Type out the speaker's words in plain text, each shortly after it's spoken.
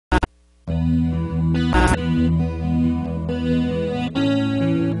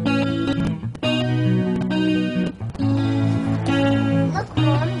Look,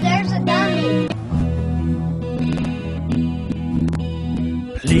 Mom, there's a dummy.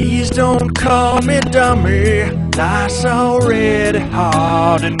 Please don't call me dummy, life's already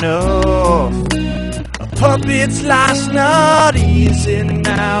hard enough. A puppet's life's not easy,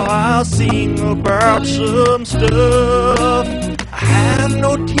 now I'll sing about some stuff. I have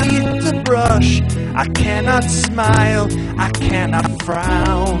no teeth to brush, I cannot smile, I cannot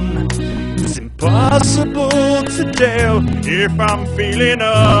frown. It's impossible to tell if I'm feeling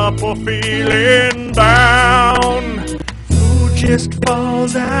up or feeling down. Just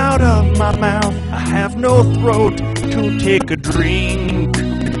falls out of my mouth. I have no throat to take a drink.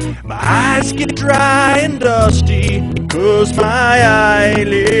 My eyes get dry and dusty 'cause my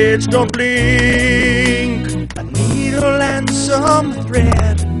eyelids don't blink. A needle and some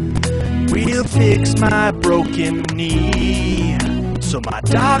thread will fix my broken knee. So my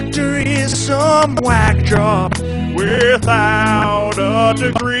doctor is some whack job without a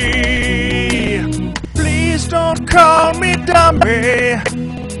degree. Please don't call me dummy,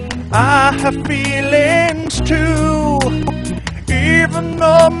 I have feelings too. Even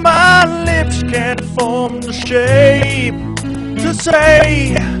though my lips can't form the shape to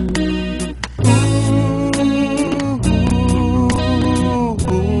say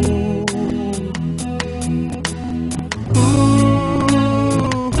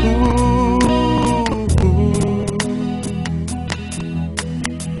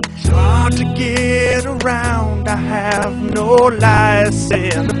to get around, I have no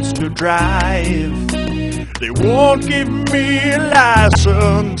license to drive. They won't give me a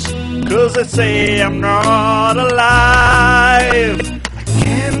license 'cause they say I'm not alive. I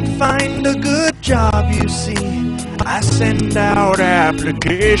can't find a good job, you see. I send out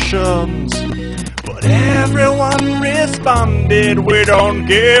applications, but everyone responded, we don't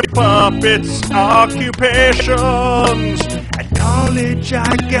give puppets occupations. At college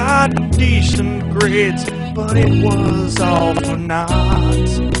I got decent grades, but it was all for naught.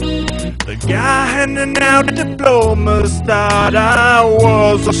 The guy handing out diplomas thought I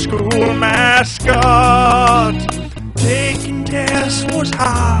was a school mascot. Taking tests was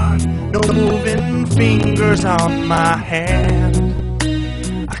hard, no moving fingers on my hand.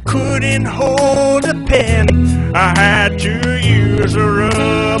 I couldn't hold a pen, I had to use a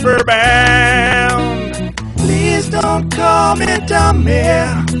rubber band. Please don't call me dummy,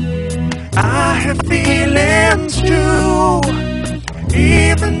 I have feelings too.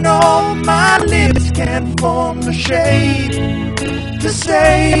 Even though my lips can't form the shape to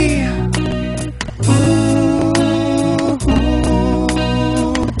say ooh,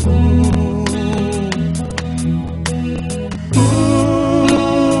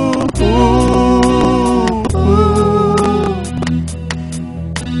 ooh, ooh.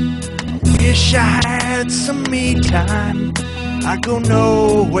 Wish I had some me time, I go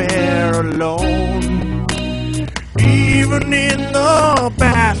nowhere alone. Even in the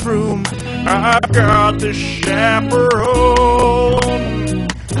bathroom, I've got the chaperone.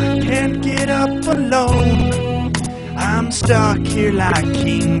 I can't get up alone, I'm stuck here like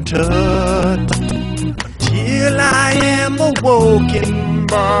King Tut, until I am awoken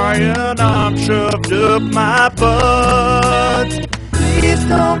by an arm shoved up my butt. Please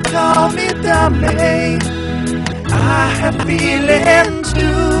don't call me dummy, I have feelings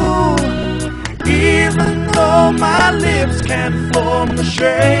too. Even though my lips can't form the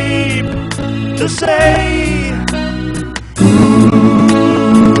shape to say